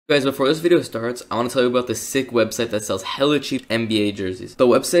Guys, before this video starts, I want to tell you about this sick website that sells hella cheap NBA jerseys. The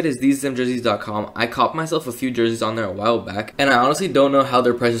website is thesemjerseys.com. I copped myself a few jerseys on there a while back, and I honestly don't know how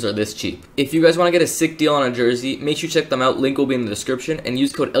their prices are this cheap. If you guys want to get a sick deal on a jersey, make sure you check them out. Link will be in the description, and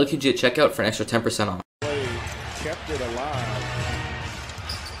use code LQG at checkout for an extra 10% off. Kept it alive.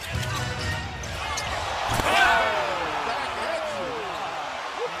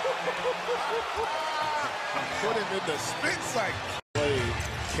 Put him in the spin cycle.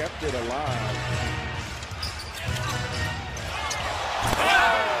 Kept it alive.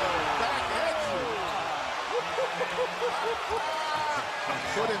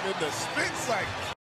 Put him in the spin cycle.